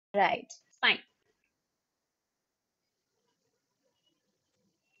Right, fine.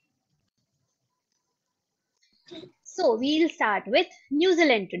 So we'll start with New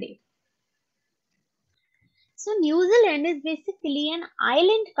Zealand today. So New Zealand is basically an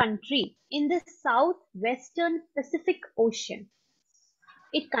island country in the southwestern Pacific Ocean.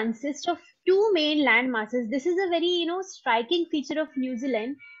 It consists of two main land masses. This is a very, striking feature of New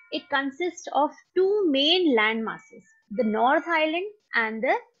Zealand. It consists of two main land masses, the North Island and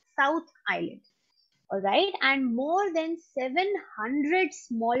the South Island. All right, and more than 700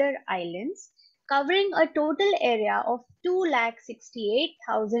 smaller islands covering a total area of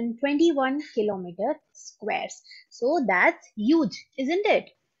 268,021 kilometer squares. So that's huge, isn't it?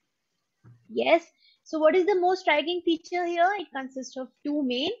 Yes. So what is the most striking feature here? It consists of two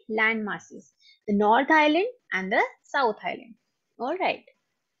main land masses, the North Island and the South Island. All right.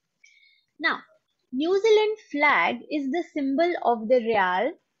 Now, New Zealand flag is the symbol of the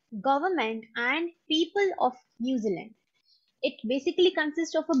real government and people of New Zealand. It basically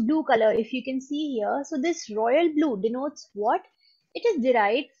consists of a blue color, if you can see here. So this royal blue denotes what? It is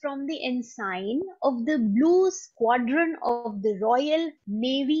derived from the ensign of the blue squadron of the Royal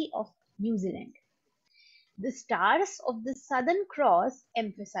Navy of New Zealand. The stars of the Southern Cross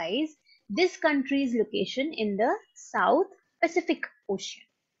emphasize this country's location in the South Pacific Ocean.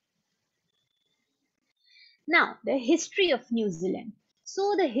 Now, the history of New Zealand.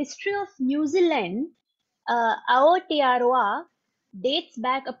 So, the history of New Zealand, Aotearoa, dates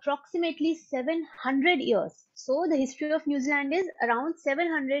back approximately 700 years. So, the history of New Zealand is around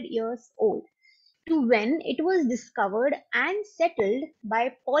 700 years old, to when it was discovered and settled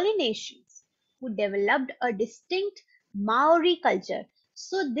by Polynesians who developed a distinct Maori culture.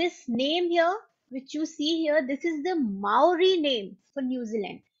 So this name here, which you see here, this is the Maori name for New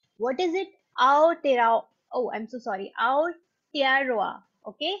Zealand. What is it? Aotearoa. Oh, I'm so sorry. Aotearoa.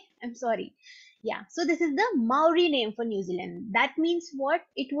 Okay, I'm sorry. Yeah, so this is the Maori name for New Zealand. That means what?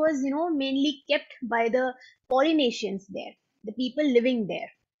 It was, mainly kept by the Polynesians there, the people living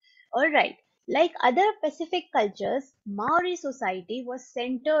there. Alright, like other Pacific cultures, Maori society was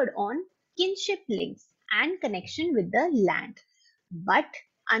centered on kinship links and connection with the land. But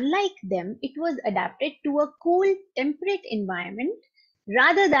unlike them, it was adapted to a cool, temperate environment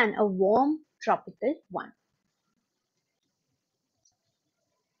rather than a warm, tropical one.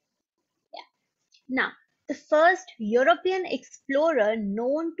 Yeah. Now, the first European explorer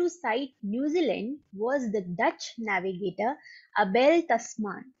known to sight New Zealand was the Dutch navigator Abel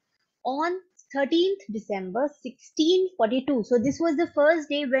Tasman on 13th December 1642. So this was the first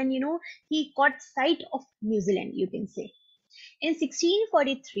day when he caught sight of New Zealand, you can say. In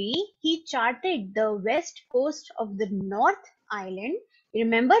 1643, he charted the west coast of the North Island.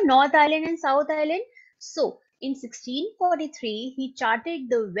 Remember North Island and South Island? So in 1643, he charted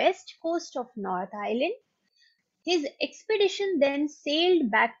the west coast of North Island. His expedition then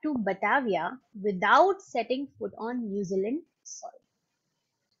sailed back to Batavia without setting foot on New Zealand soil.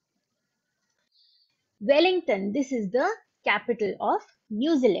 Wellington, this is the capital of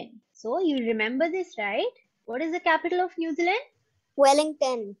New Zealand. So you remember this, right? What is the capital of New Zealand?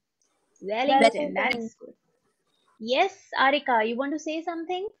 Wellington. Wellington, that's good. Yes, Arika, you want to say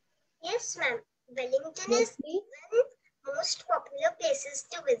something? Yes, ma'am. Wellington Yes, is please. one of the most popular places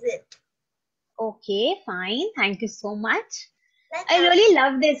to visit. Okay, fine. Thank you so much. I really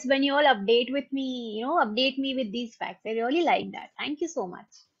love this when you all update with me, update me with these facts. I really like that. Thank you so much.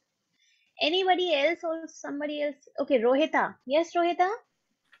 Anybody else or somebody else? Okay, Rohita. Yes, Rohita?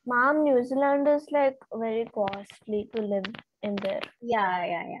 Ma'am, New Zealand is like very costly to live in there.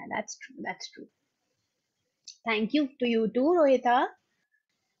 Yeah. That's true. That's true. Thank you to you too, Rohita.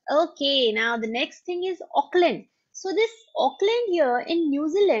 Okay, now the next thing is Auckland. So this Auckland here in New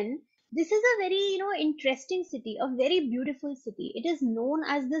Zealand, this is a very, interesting city, a very beautiful city. It is known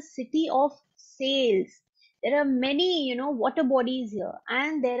as the city of sails. There are many, water bodies here,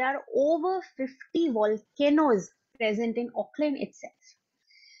 and there are over 50 volcanoes present in Auckland itself.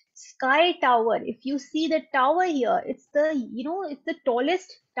 Sky Tower, if you see the tower here, it's the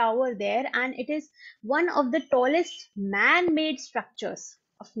tallest tower there, and it is one of the tallest man-made structures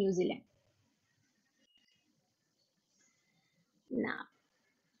of New Zealand. Now,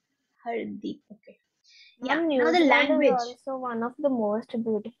 Hardeep, okay. Yeah, New now the Zealand language. is also one of the most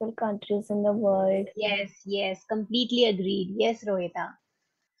beautiful countries in the world. Yes, completely agreed. Yes, Rohita.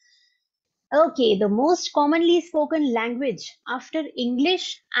 Okay, the most commonly spoken language after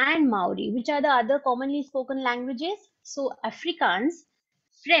English and Maori, which are the other commonly spoken languages? So Afrikaans,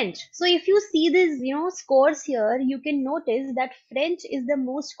 French. So if you see these, scores here, you can notice that French is the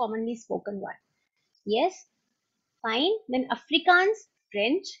most commonly spoken one. Yes, fine. Then Afrikaans,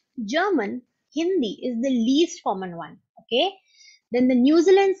 French, German, Hindi is the least common one. Okay. Then the New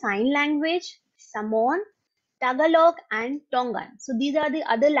Zealand Sign Language, Samoan, Tagalog and Tongan. So these are the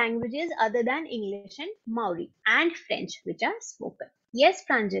other languages other than English and Maori and French which are spoken. Yes,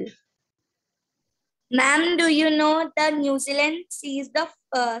 Pranjal. Ma'am, do you know the New Zealand sees the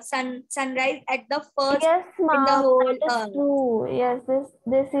sunrise at the first Yes, in the ma'am, whole that is true. Yes,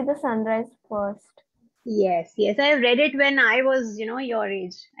 they see the sunrise first. Yes, yes, I read it when I was, your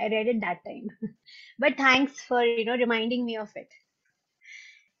age. I read it that time. But thanks for, reminding me of it.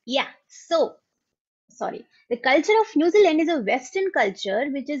 Yeah, so, sorry. The culture of New Zealand is a Western culture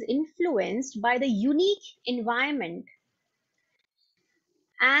which is influenced by the unique environment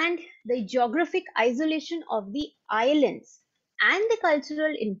and the geographic isolation of the islands and the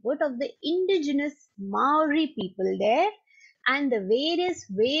cultural input of the indigenous Maori people there and the various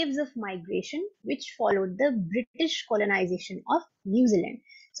waves of migration which followed the British colonization of New Zealand.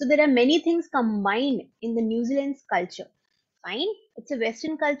 So there are many things combined in the New Zealand's culture. Fine, it's a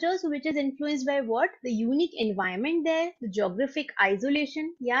Western culture, so which is influenced by what? The unique environment there, the geographic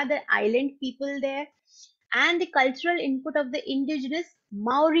isolation, yeah, the island people there, and the cultural input of the indigenous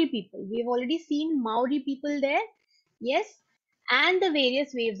Maori people. We've already seen Maori people there, yes, and the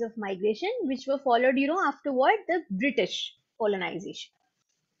various waves of migration which were followed, afterward the British colonization.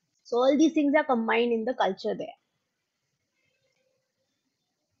 So all these things are combined in the culture there.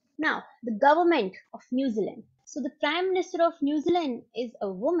 Now, the government of New Zealand. So the Prime Minister of New Zealand is a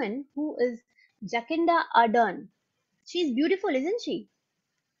woman who is Jacinda Ardern. She's beautiful, isn't she?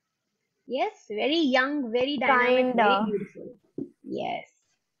 Yes, very young, very dynamic, very Kinda. beautiful. Yes.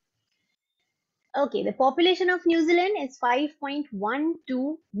 Okay, the population of New Zealand is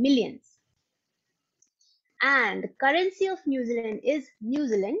 5.12 millions. And the currency of New Zealand is New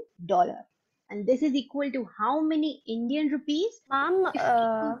Zealand dollar. And this is equal to how many Indian rupees? Ma'am,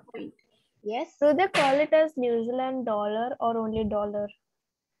 52 point. Yes, do they call it as New Zealand dollar or only dollar?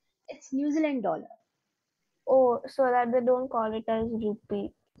 it's New Zealand dollar. Oh, so that they don't call it as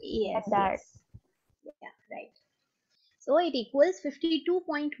rupee. Yes, That. yes. Yeah, right. So it equals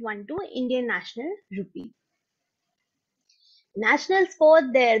 52.12 Indian national rupee. National sport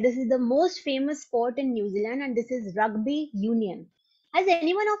there. This is the most famous sport in New Zealand and this is rugby union. Has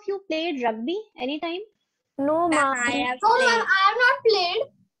anyone of you played rugby anytime? No, Ma'am, ma'am. I have No, played. ma'am, I have not played.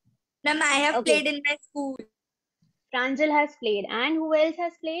 Ma'am, I have Okay. played in my school. Pranjal has played. And who else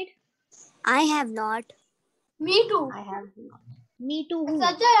has played? I have not. Me too. I have not. Me too. Who?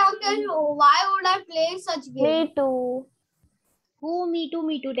 Such a young age, why would I play such games? Me too. Who? Me too.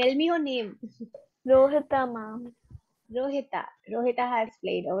 Me too. Tell me your name. Rohita, ma'am. Rohita. Rohita has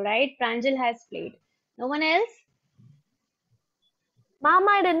played. All right. Pranjal has played. No one else? Ma'am,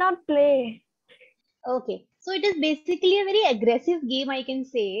 I did not play. Okay. So it is basically a very aggressive game, I can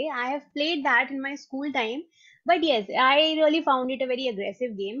say. I have played that in my school time. But yes, I really found it a very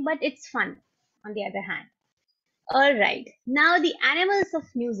aggressive game, but it's fun on the other hand. All right. Now the animals of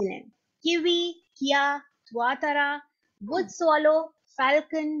New Zealand. Kiwi, kia, tuatara, wood swallow,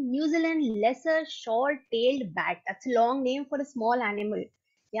 falcon, New Zealand lesser short-tailed bat. That's a long name for a small animal.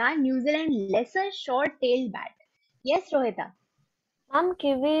 Yeah, New Zealand lesser short-tailed bat. Yes, Rohita. Ma'am,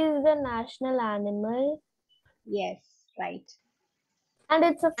 kiwi is the national animal Yes, right. and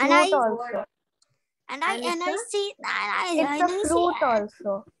it's a And I- fruit also. And it's It's a fruit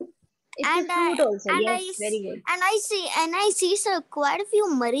also. a fruit also. and Yes, very good. I see so quite a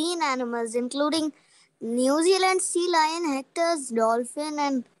few marine animals, including New Zealand sea lion, hectors, dolphin,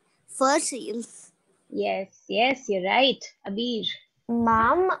 and fur seals. Yes, yes, you're right. Abir.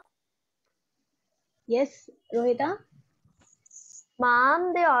 Ma'am, Yes, Rohita.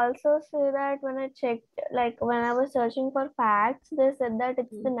 Ma'am, they also say that when I checked, like when I was searching for facts, they said that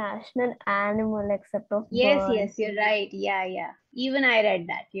it's the national animal except of Yes, birds. yes, you're right. Yeah, yeah. Even I read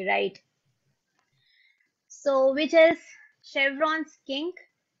that. You're right. So, which is Chevron's skink,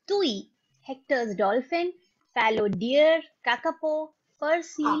 tui, Hector's dolphin, fallow deer, kakapo, fur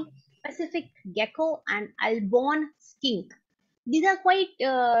seal, Pacific gecko, and Albon skink. These are quite,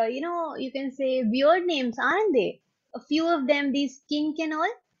 you can say weird names, aren't they? A few of them, these skink and all.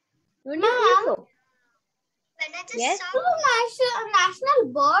 Don't you think Ma'am, so? when I just Yes. saw the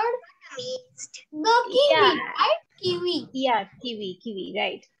national bird, amazed. The kiwi, Yeah. right? Kiwi. Yeah, kiwi,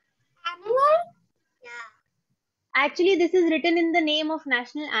 right. Animal? Yeah. Actually, this is written in the name of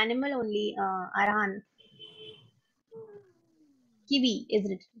national animal only, Arhan. Kiwi is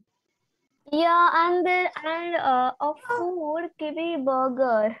written. Yeah, and of food, kiwi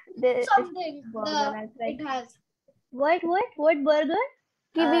burger. Something. Burger, that's right. It has. What burger?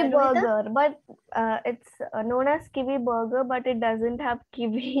 Kiwi Rohita? burger, but it's known as kiwi burger, but it doesn't have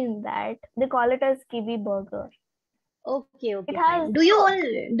kiwi in that. They call it as kiwi burger. Okay, It okay, has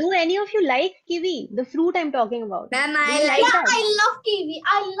fine. Do any of you like kiwi? The fruit I'm talking about. Ma'am, Do I you like. like that? I love kiwi.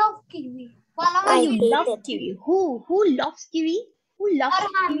 I love kiwi. One of Oh, my I you hate love it. kiwi. Who loves kiwi? Who loves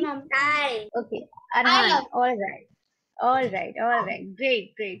Farhan, kiwi? ma'am. I. Okay, I Arhan. love. All right. All right. All right.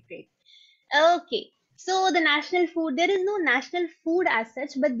 Great, great, great. Okay. So the national food, there is no national food as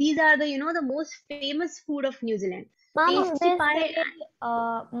such, but these are the most famous food of New Zealand. Ma'am, Tasty they pie. say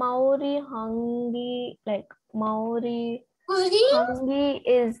Maori Hangi, like Maori Cuisine? Hangi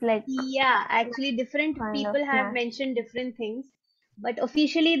is like Yeah, actually different kind of people have snack. mentioned different things, but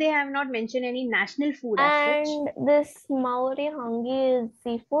officially they have not mentioned any national food as such. And this Maori Hangi is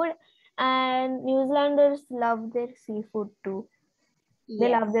seafood, and New Zealanders love their seafood too. They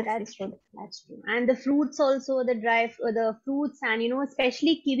Yes, love their that's seafood. true. That's true. And the fruits also, the fruits and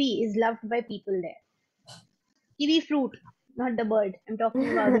especially kiwi is loved by people there. Kiwi fruit, not the bird. I'm talking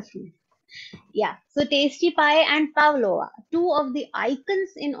about the fruit. Yeah. So tasty pie and pavlova, two of the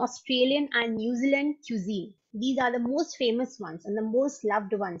icons in Australian and New Zealand cuisine. These are the most famous ones and the most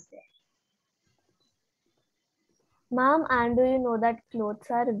loved ones there. Ma'am, and do you know that clothes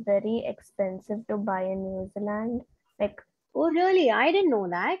are very expensive to buy in New Zealand? Like Oh, really? I didn't know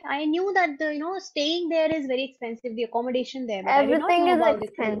that. I knew that staying there is very expensive, the accommodation there, but I did not everything know is about the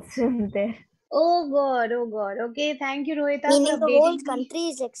clothes. expensive there. Oh God, oh God. Okay, thank you, Rohita, for Meaning the whole updating me. country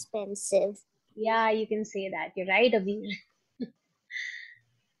is expensive. Yeah, you can say that. You're right, Abir.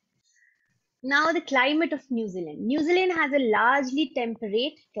 Now, the climate of New Zealand. New Zealand has a largely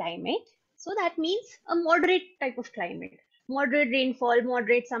temperate climate, so that means a moderate type of climate. Moderate rainfall,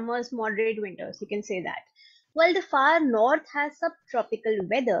 moderate summers, moderate winters, you can say that. While the far north has subtropical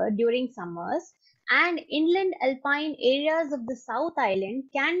weather during summers, and inland alpine areas of the South Island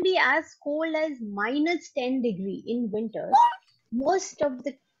can be as cold as -10 degree in winters. Most of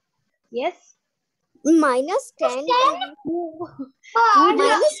the yes, -10 degree. who who But just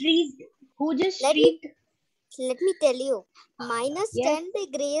Minus, shrieked? Who just let me shrieked? let me tell you, minus Yes. 10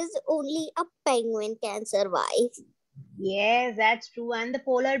 degrees only a penguin can survive. Yes, that's true. And the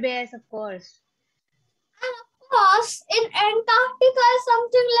polar bears, of course. of course, in Antarctica is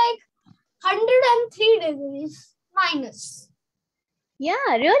something like 103 degrees minus.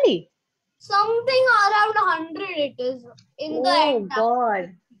 Yeah, really. Something around 100 it is in the Oh Antarctica.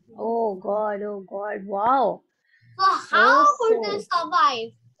 God. Oh God. Oh God. Wow. So how could they So survive?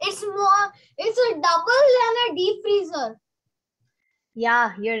 It's a double than a deep freezer.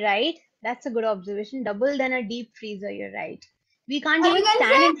 yeah, you're right. That's a good observation. Double than a deep freezer. You're right. We can't Or you even can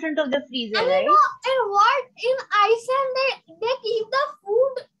stand say, in front of the freezer, and right? in what? In Iceland, they keep the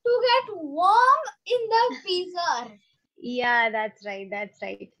food to get warm in the freezer. Yeah, that's right. That's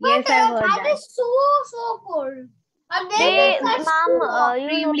right. But Yes, I've heard that that. is so cold. And then They, Yes, that's it's too ma'am, hot. you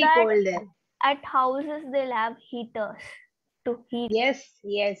know extremely that cold there. at houses they'll have heaters to heat. Yes,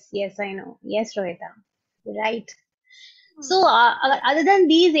 yes, yes, I know. Yes, Rohita. Right. So, other than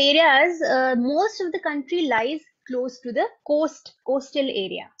these areas, most of the country lies close to the coastal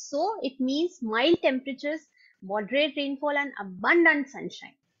area. So, it means mild temperatures, moderate rainfall, and abundant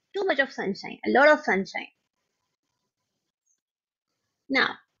sunshine. Too much of sunshine, a lot of sunshine. Now,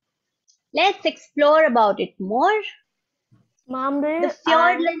 let's explore about it more. Ma'am, The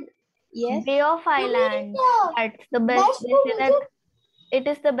Fjordland, yes, Bay of You mean Islands. the That's the best. best They to say that visit? it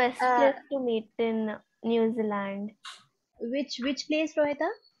is the best uh, place to meet in New Zealand. which place, Rohita?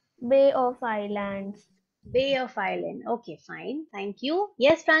 Bay of Islands. Bay of Island. Okay, fine, thank you.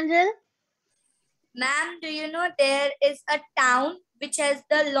 Yes, Pranjal. Ma'am, do you know there is a town which has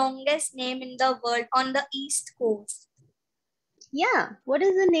the longest name in the world on the east coast? Yeah, what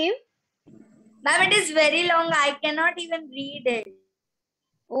is the name? Ma'am, it is very long. I cannot even read it.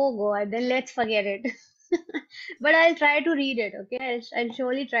 Oh God, then let's forget it. But I'll try to read it, okay? I'll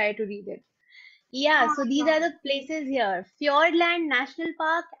surely try to read it. Yeah, so these are the places here. Fiordland National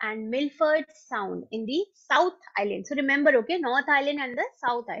Park and Milford Sound in the South Island. So remember, okay, North Island and the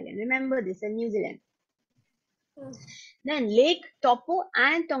South Island. Remember this in New Zealand. Then Lake Taupo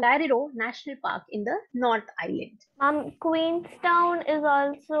and Tongariro National Park in the North Island. Queenstown is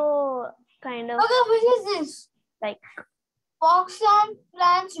also kind of Okay, which is this? like Fox and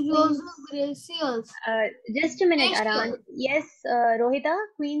Franz Joseph Queens. Glaciers. Just a minute, Next Aran. year. Yes, Rohita,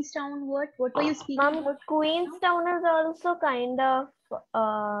 Queenstown, what were you speaking about? Queenstown is also kind of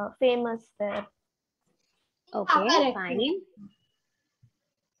famous there. Okay, correct. fine.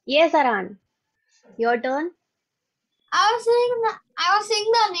 Yes, Aran, your turn. I was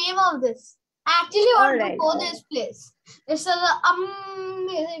saying the name of this. I actually want to Alright. go this place. It's an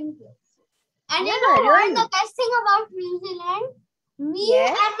amazing place. And you Yeah, know what? really. The best thing about New Zealand? Me Yes.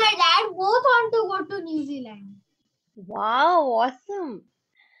 and my dad both want to go to New Zealand. Wow, awesome.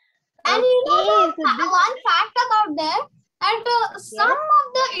 And you know Okay, so the this, one fact about that, that some yes, of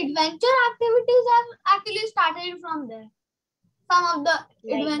the adventure activities have actually started from there. Some of the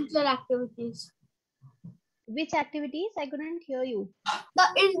like adventure activities. which activities? I couldn't hear you. The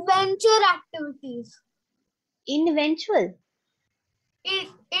adventure activities. Inventual.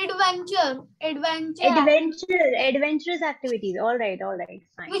 Adventurous activities. All right,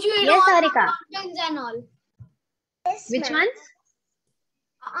 fine. Which we do Yes, on the Harika. mountains and all. Yes, Which ma'am. ones?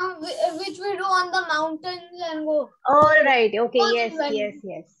 Which we do on the mountains and go. All right. Okay. Those Yes.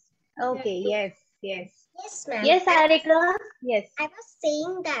 adventures. Okay. Yes. Yes, ma'am. Yes, Harika. Yes. I was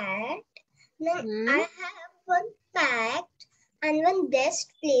saying that then Hmm. I have one fact and one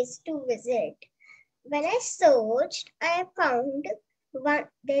best place to visit. When I searched, I found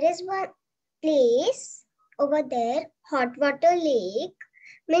there is one place over there, hot water lake.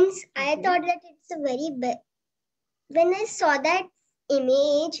 Means I Okay. thought that it's a very when I saw that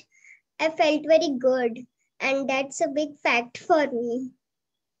image, I felt very good, and that's a big fact for me.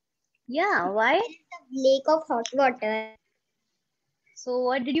 Yeah. Why? There is a lake of hot water. So,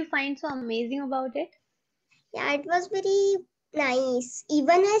 what did you find so amazing about it? Yeah, it was very nice.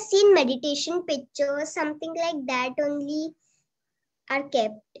 Even I seen meditation pictures, something like that only are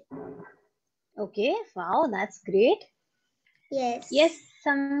kept. Okay. Wow, that's great. Yes. Yes.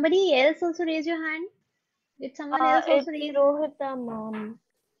 Somebody else also raise your hand. Did someone else It's also raise? Rohita, mom.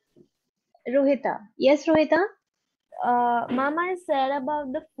 Rohita. Yes, Rohita. Mama, I said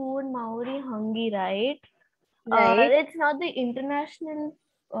about the food Maori hangi, right? Right. It's not the international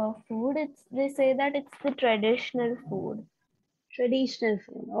food. They say that it's the traditional food. Traditional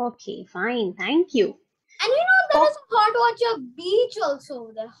food. Okay, fine. Thank you. And you know there is a hot water beach also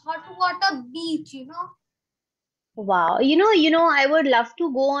over there. Hot water beach, you know. Wow. I would love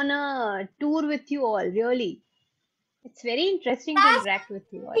to go on a tour with you all, really. It's very interesting to That's interact with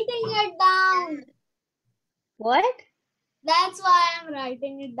you all. writing it down. What? That's why I'm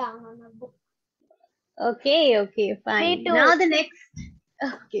writing it down on a book. Okay, fine. too. Now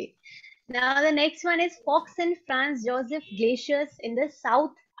the next one is Fox and Franz Joseph Glaciers in the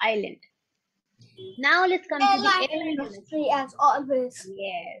South Island. Now let's come to the Airline airline industry as always.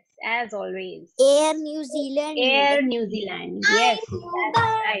 Yes, as always. Air New Zealand. Air New Zealand. Yes, that's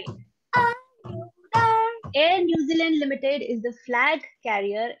right. Air New Zealand Limited is the flag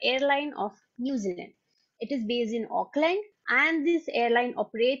carrier airline of New Zealand. It is based in Auckland, and this airline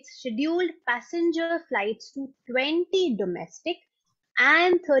operates scheduled passenger flights to 20 domestic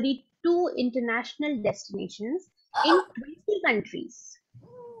and 32 international destinations in 20 countries,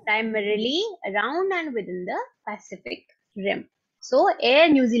 primarily around and within the Pacific Rim. So, Air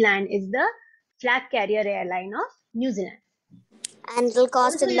New Zealand is the flag carrier airline of New Zealand. And it'll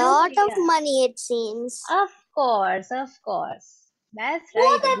cost Also, a lot of yeah. money, it seems. Of course. That's More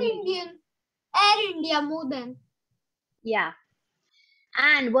right. than Agreed. Indian. Air India more than. Yeah.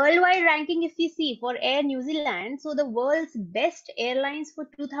 And worldwide ranking, if we see for Air New Zealand, so the world's best airlines for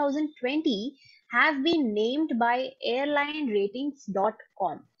 2020 have been named by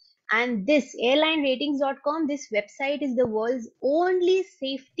airlineratings.com. And this airlineratings.com, this website is the world's only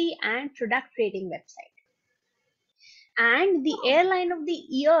safety and product rating website. And the airline of the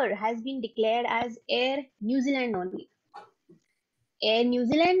year has been declared as Air New Zealand only. Air New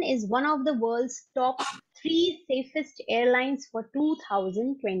Zealand is one of the world's top 3 safest airlines for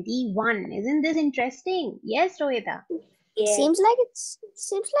 2021. Isn't this interesting? Yes, Rohita. Yes. Seems like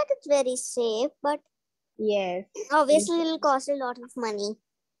it's very safe, but Yes. obviously it'll cost a lot of money.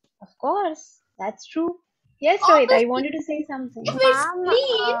 Of course. That's true. Yes, Rohita, I wanted to say something. If it's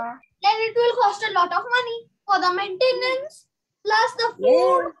clean, then it will cost a lot of money for the maintenance, plus the food,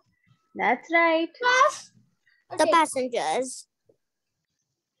 Yes, that's right. plus The passengers.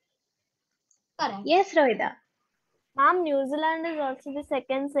 Correct. Yes, Rohita. Ma'am, New Zealand is also the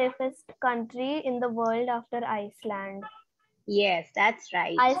second safest country in the world after Iceland. Yes, that's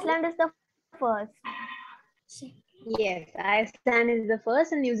right. Iceland is the first. Yes, Iceland is the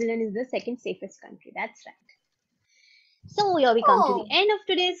first and New Zealand is the second safest country. That's right. So here we come to the end of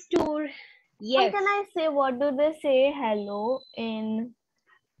today's tour. Yes. Can I say, what do they say hello in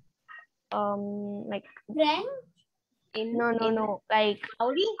like French? no, like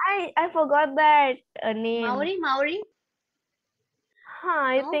Maori? I forgot that name. Maori?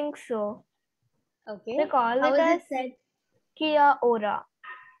 I No? think so. Okay. They call How it is as it said? Kia ora.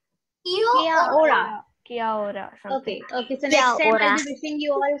 Kia ora. Kia ora. Okay, okay. So Kia next time I'll ora. be wishing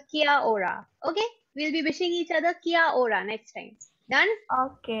you all Kia ora. Okay, we'll be wishing each other Kia ora next time. Done?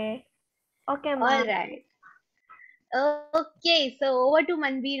 Okay. Okay, All ma'am. right. Okay, so over to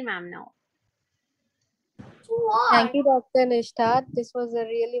Manveer ma'am now. Thank you, Dr. Nishtad. This was a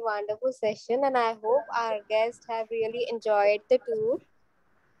really wonderful session, and I hope our guests have really enjoyed the tour.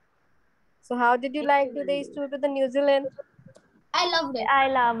 So, how did you like today's tour to the New Zealand? I loved it. I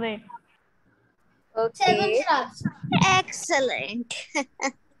love it. 7 Okay, stars. Excellent.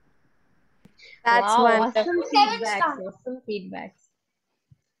 that's Wow, wonderful. awesome 7 feedbacks. stars. Awesome feedbacks.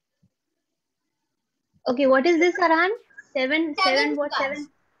 Okay, what is this, Arhan? Seven, 7 what? stars.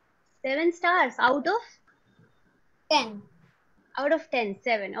 7 stars out of 10. 10.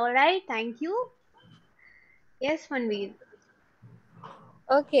 7. All right, thank you. Yes, Manveer.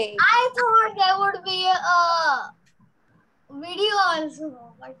 Okay, I thought there would be a video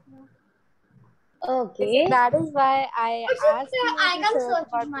also, but no. Okay. that is why I It's asked okay. you I to can search search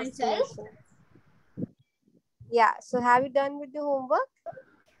about it myself. destinations. Yeah, so have you done with the homework?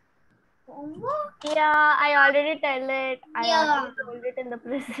 Homework? Yeah, I already tell it. I Yeah. already told it in the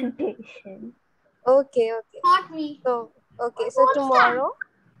presentation. Okay, Not me. so What's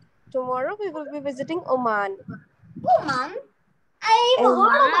tomorrow we will be visiting Oman. Oh, man. I even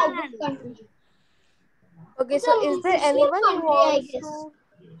heard about this country. Okay, It's so a is there Muslim anyone who country, I wants guess. to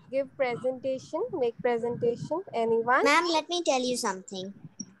make presentation? Anyone? Ma'am, let me tell you something.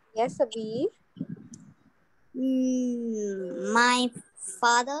 Yes, Abir. My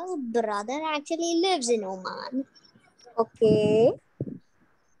father's brother actually lives in Oman. Okay.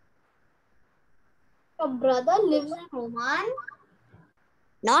 Your brother lives in Oman?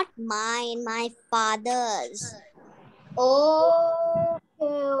 Not mine, my father's.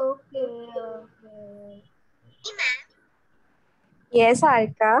 Okay. Yes,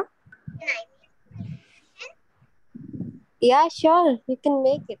 Arika. Yeah, sure. You can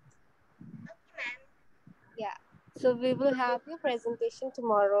make it. Yeah. So we will have your presentation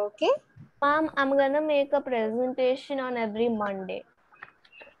tomorrow, okay? Mom, I'm gonna make a presentation on every Monday.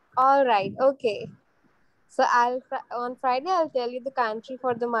 All right. Okay. So on Friday I'll tell you the country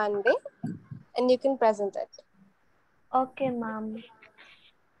for the Monday, and you can present it. Okay, mom.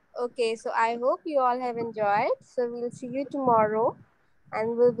 Okay. So I hope you all have enjoyed. So we'll see you tomorrow,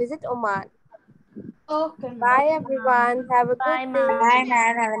 and we'll visit Oman. Okay. Bye, everyone. Have a Bye, good day. mom. Bye,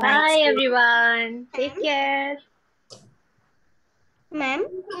 ma'am. Have a nice Bye, day. everyone. Take care. Ma'am,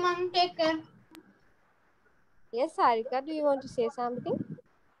 Mom, take care. Yes, Sarika, do you want to say something?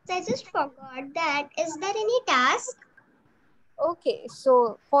 I just forgot that. Is there any task? Okay,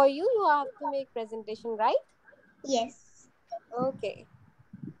 so for you, you have to make presentation, right? Yes. Okay.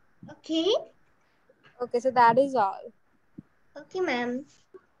 Okay. Okay, so that is all. Okay, ma'am.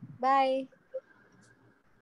 Bye.